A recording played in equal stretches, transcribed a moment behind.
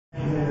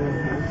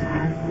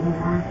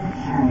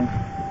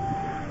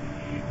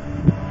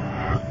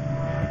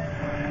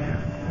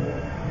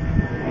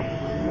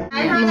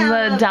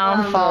The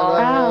downfall.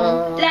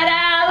 Wow.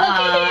 Ta-da! Look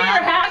at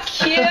here! How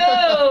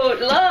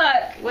cute!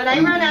 Look! When I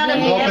run out of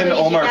hoping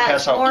Omar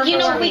pass out. You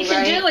know what we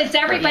could do is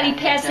everybody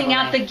passing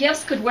out the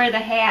gifts could wear the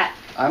hat.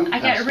 I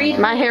got to read.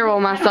 My hair will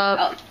mess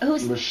up.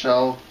 Who's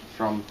Michelle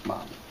from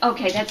Mom.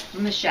 Okay, that's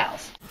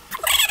Michelle's.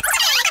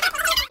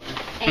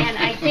 And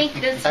I think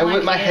this I one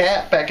whip my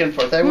hat back and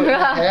forth. I whip my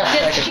hat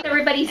back and forth.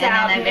 Everybody's And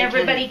out, then and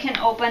everybody can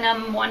open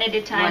them one at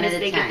a time as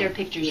they get their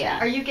pictures Yeah.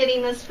 done. Are you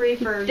getting this free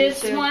for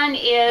This YouTube? one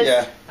is.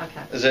 Yeah.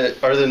 Okay. Is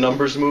it? Are the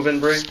numbers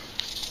moving, Brie?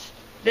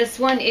 This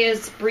one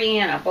is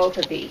Brianna. Both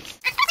of these.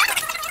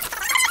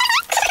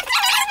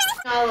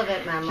 All of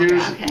it, Mama.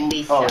 Here's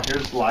Okay. oh,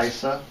 here's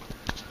Lisa.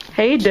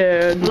 Hey,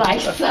 dude.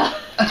 Lisa.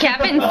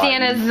 Kevin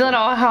Santa's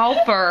little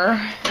helper.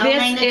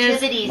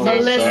 This is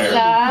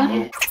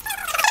Melissa.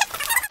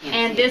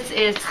 And this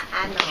is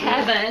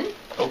Kevin.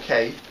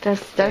 Okay.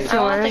 That's And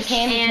yours. You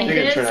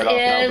can turn it off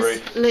now, this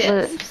is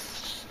Liz.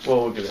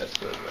 Well, we'll get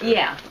that.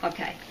 Yeah,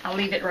 okay. I'll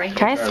leave it right here.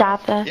 Can I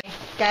stop this?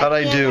 How'd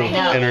I do,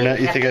 Internet?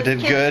 You think I did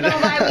good? We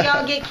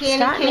all get candy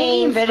Stop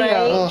making canes, videos. right?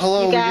 Oh,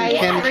 hello. You We guys. get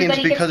candy canes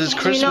Everybody because gets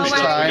it's candy. You know Christmas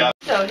what? time.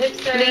 So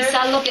hipster.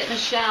 Lisa, look at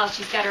Michelle.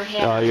 She's got her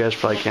hat. Oh, you guys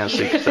probably can't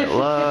see because that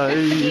light.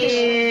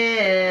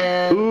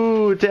 Yeah.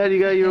 Ooh, Dad, you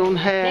got your own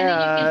And then you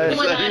hat. can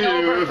pull it on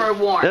over for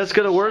warmth. That's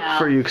gonna work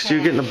for you because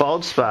you're getting a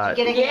bald spot.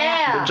 Get a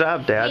Yeah. Good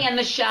job, Dad. And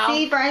Michelle.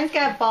 See, Brian's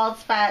got bald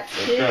spots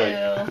too.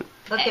 right.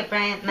 Look at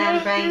Brian.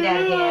 Now Brian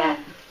got a hat.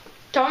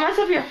 Don't mess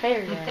up your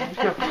hair, Dad.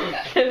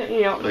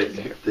 You know. Like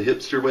the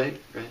hipster way,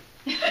 right?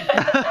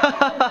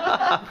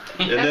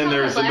 And then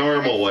there's the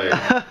normal way.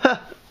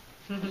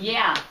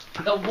 Yeah,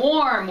 the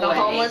warm way. The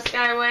homeless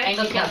guy way. And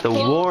you can The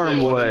pull warm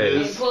this- way.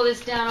 You pull this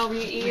down over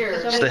your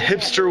ears. It's the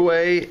hipster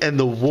way and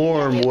the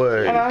warm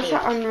way. I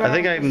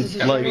think I'm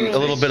like a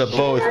little bit of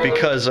both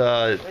because,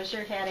 Where's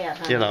your hat at,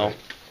 huh? you know,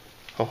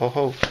 ho ho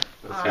ho.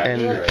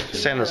 And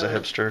Santa's a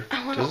hipster.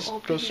 Does this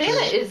go straight?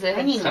 Santa is a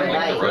I need my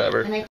light.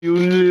 Whatever. And I-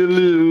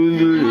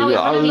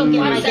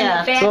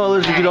 Oh,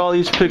 let's look at all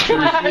these pictures.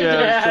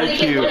 Yeah, so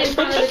cute.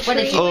 What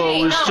did you Oh,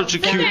 it was No, such a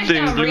cute Santa's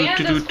thing. got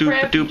Miranda's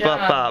crib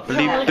job. Can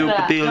The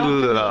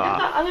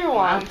other I'll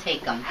one.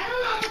 take them.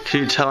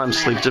 you tell I'm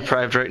sleep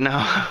deprived right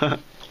now?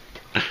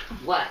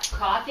 What,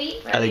 coffee?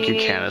 I think you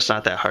can. It's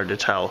not that hard to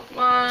tell.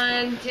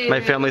 1, 2. My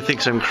family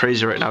thinks I'm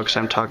crazy right now because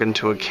I'm talking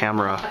to a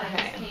camera.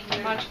 Okay.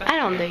 I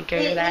don't think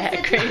you're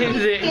that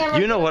crazy.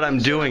 You know what I'm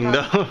doing,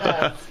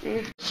 though.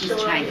 She's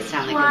trying to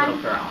sound like a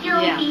little girl.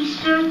 You'll Yeah. be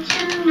sure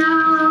to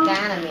know.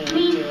 Donna made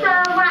me do it.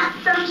 Lisa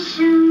wants some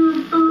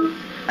shoe boots.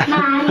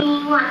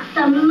 Mommy wants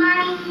some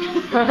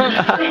money.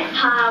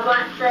 Grandpa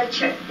wants a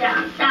trip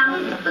down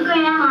south. But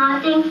Grandma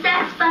thinks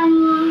that's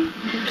funny.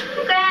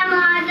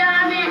 Grandma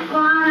doesn't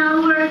want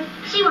to work.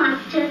 She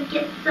wants to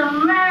get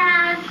some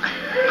rest.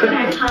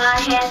 Grandpa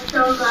has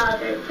some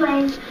other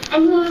plans,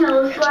 and he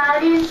knows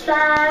what is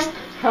best.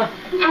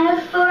 As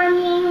for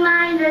me,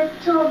 my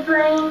little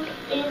brain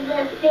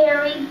isn't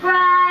very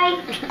bright.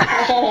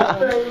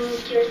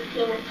 Believe your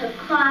Santa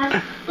Claus,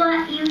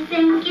 what you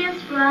think is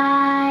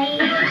right.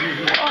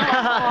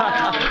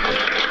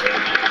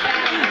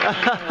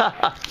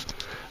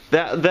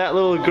 That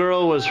little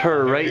girl was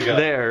her right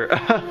there.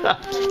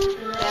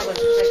 That was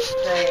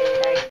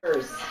 6th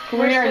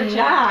grade. We are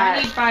not.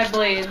 I need 5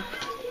 blades.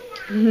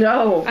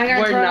 No, I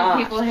gotta throw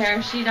people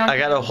hair. She don't. I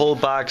got a whole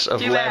box of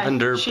Too bad.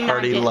 lavender She not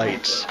party getting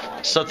lights.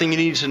 Something you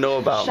need to know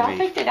about Shop me.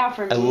 picked it out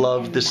for me. I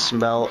love the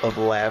smell of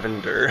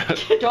lavender.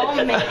 Don't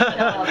make no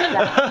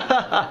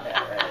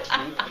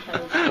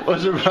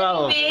What's the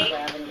problem? Me?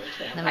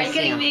 Are you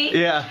kidding me?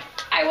 Yeah.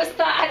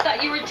 I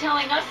thought you were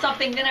telling us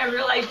something, then I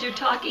realized you're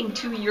talking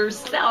to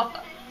yourself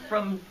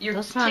you're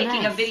That's not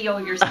taking a nice. video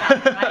of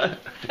yourself, right?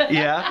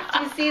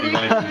 Yeah. You see, there's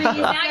Now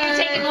you're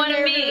taking one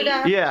of me.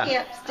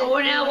 Yeah. Oh,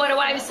 now what am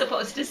I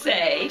supposed to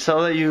say?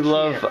 Tell that you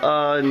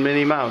love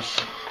Minnie Mouse.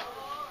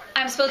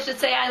 I'm supposed to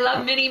say I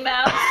love Minnie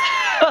Mouse?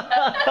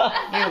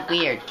 You're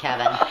weird,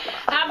 Kevin.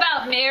 How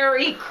about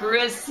Merry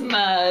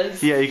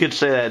Christmas? Yeah, you could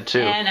say that too.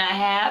 And a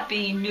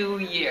Happy New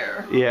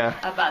Year. Yeah.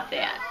 How about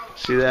that?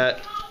 See that?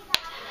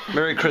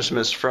 Merry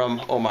Christmas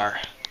from Omar.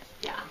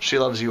 Yeah. She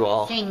loves you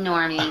all. Say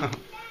Normie.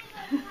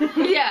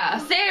 Yeah,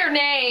 say her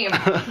name.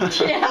 Yeah.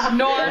 Was I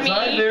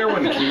Normie. there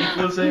when Keith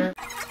was there?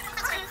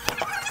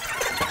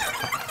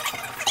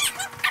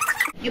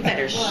 You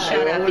better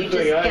shut up. You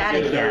just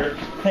gotta get.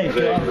 Hey,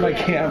 get off my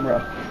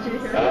camera.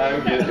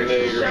 I'm getting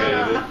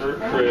aggravated for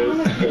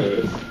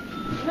Christmas.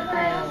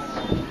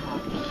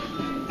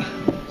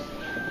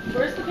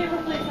 Where's the paper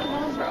plates that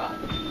Mom brought?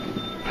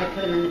 I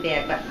put them in the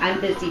bag, but I'm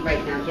busy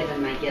right now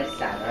giving my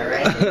gifts out,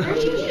 alright?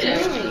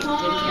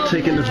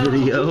 Taking a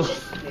video.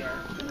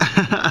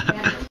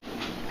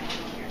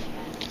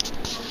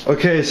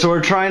 Okay, so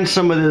we're trying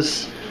some of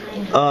this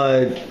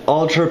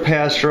ultra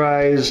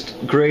pasteurized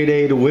grade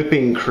A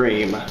whipping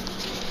cream.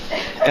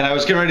 And I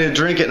was getting ready to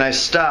drink it and I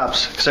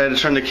stopped because I had to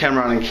turn the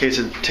camera on in case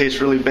it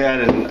tastes really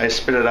bad and I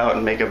spit it out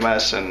and make a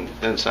mess and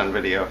it's on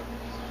video.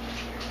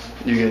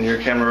 You getting your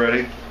camera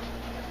ready?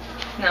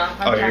 No,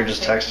 I'm you're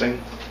just texting?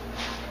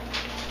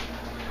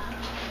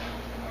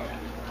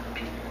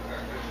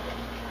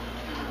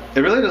 It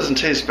really doesn't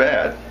taste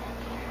bad.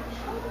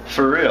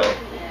 For real.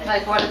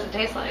 Like, what does it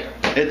taste like?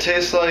 It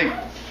tastes like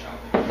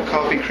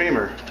coffee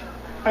creamer.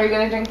 Are you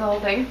gonna drink the whole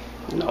thing?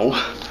 No.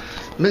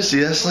 Missy,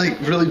 that's like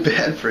really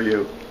bad for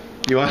you.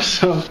 You want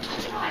some?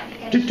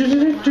 Did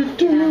you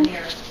get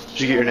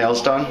your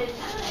nails done?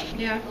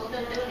 Yeah.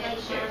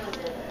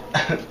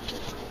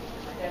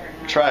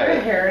 Try it.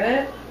 Inherit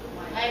it?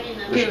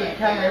 Dude,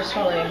 camera's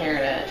totally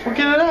inherit it. Well,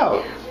 get it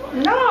out.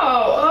 No!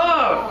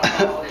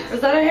 Oh! Is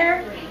that a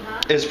hair?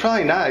 It's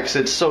probably not because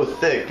it's so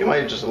thick. It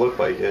might just look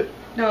like it.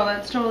 No,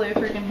 that's totally a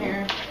freaking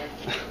hair.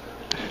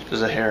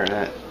 There's a hair in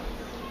it.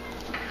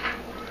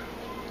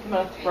 I'm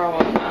gonna throw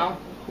up now.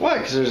 What?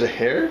 Because there's a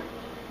hair?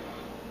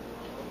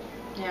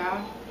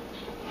 Yeah.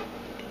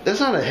 That's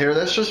not a hair.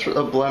 That's just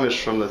a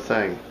blemish from the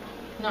thing.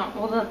 No,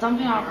 well, dump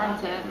it out,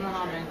 rinse it, and then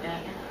I'll drink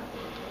it.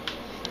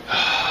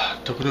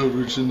 Dump it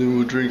over and then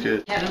we'll drink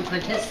it. Kevin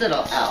put his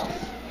little elf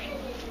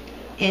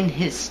in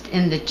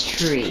the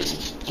tree.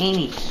 Ain't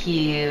he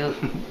cute?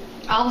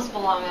 Elves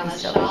belong on the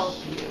So shelf.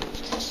 cute.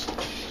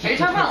 Are you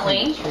talking about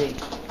Link?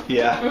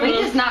 Yeah. Link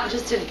is not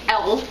just an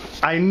elf.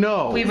 I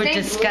know. We were His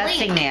name's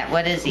discussing Link. that.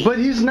 What is he? But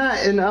he's not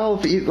an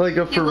elf, like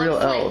a for real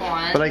looks like elf.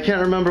 one. But I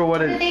can't remember what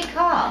What are it. they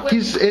called?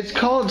 It's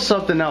called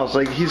something else.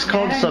 Like he's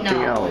called Not a something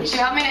gnome. else. Do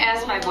you want me to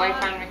ask my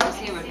boyfriend because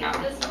he would know?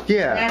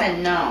 Yeah. Not a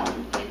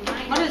gnome.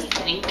 What is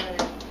Link?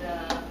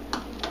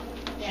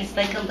 He's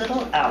like a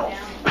little elf.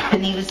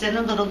 And he was in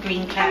a little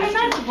green costume.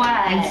 that's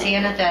why. And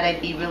Santa thought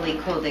I'd be really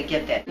cool to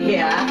get that.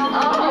 Yeah.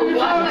 Oh,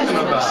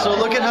 wow. So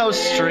look at how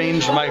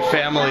strange my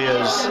family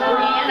is.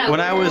 When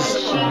I was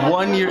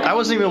 1 year, I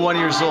wasn't even 1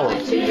 year old,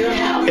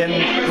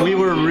 and we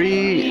were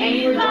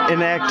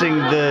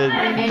reenacting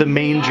the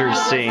manger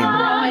scene.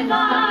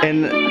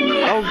 And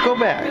oh, go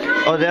back.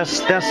 Oh,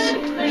 that's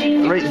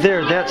right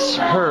there. That's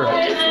her.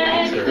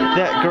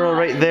 That girl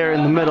right there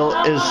in the middle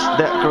is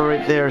that girl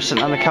right there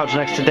sitting on the couch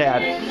next to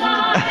Dad.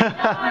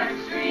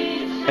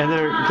 And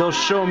they'll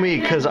show me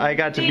because I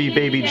got to be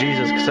baby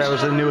Jesus because I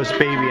was the newest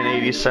baby in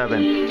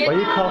 '87. Why are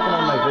you coughing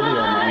on my video,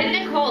 Mom? Get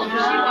Nicole,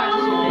 because she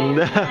watches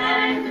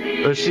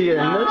Was she in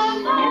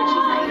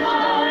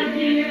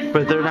this?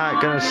 But they're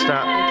not gonna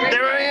stop.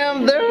 There I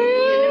am. There I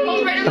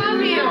Nicole's right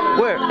above you. am.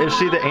 Where is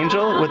she? The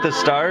angel with the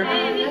star?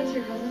 That's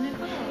your cousin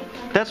Nicole.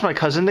 That's my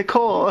cousin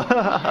Nicole.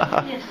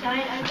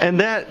 And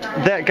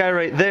that guy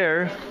right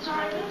there,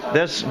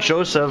 that's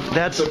Joseph.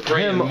 That's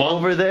him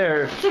over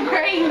there. It's a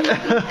brain.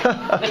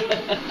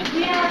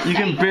 You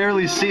can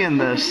barely see in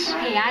this.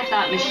 Hey, I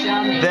thought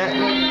Michelle made That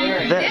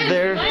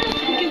there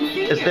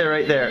is there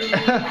right there.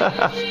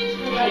 Michelle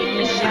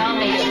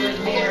made it look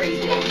very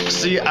good.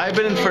 See, I've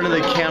been in front of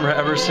the camera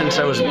ever since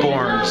I was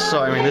born,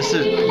 so I mean this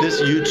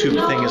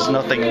YouTube thing is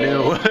nothing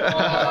new.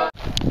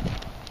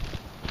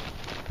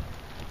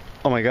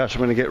 Oh my gosh,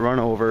 I'm gonna get run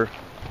over.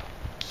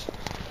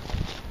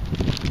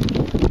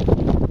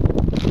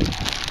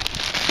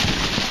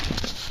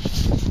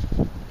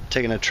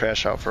 Taking the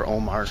trash out for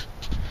Omar.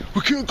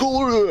 We can't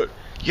call her that.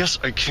 Yes,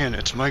 I can.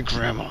 It's my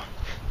grandma.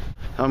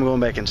 I'm going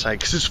back inside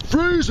because it's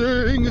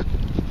freezing.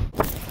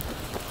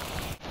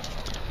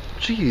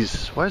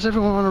 Jeez, why does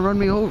everyone want to run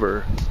me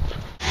over?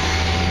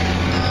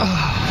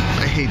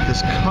 I hate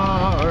this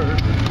car.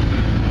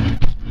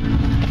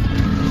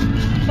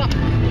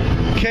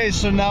 Okay,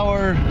 so now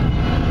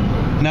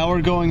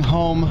we're going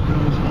home.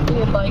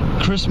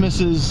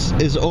 Christmas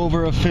is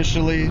over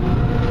officially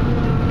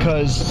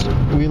because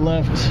we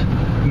left.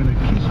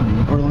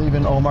 We're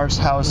leaving Omar's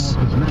house.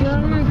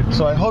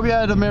 So I hope you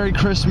had a Merry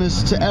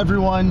Christmas to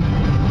everyone.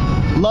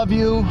 Love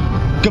you.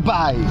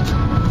 Goodbye.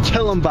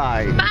 Tell them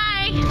bye.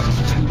 Bye.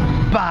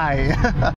 Bye.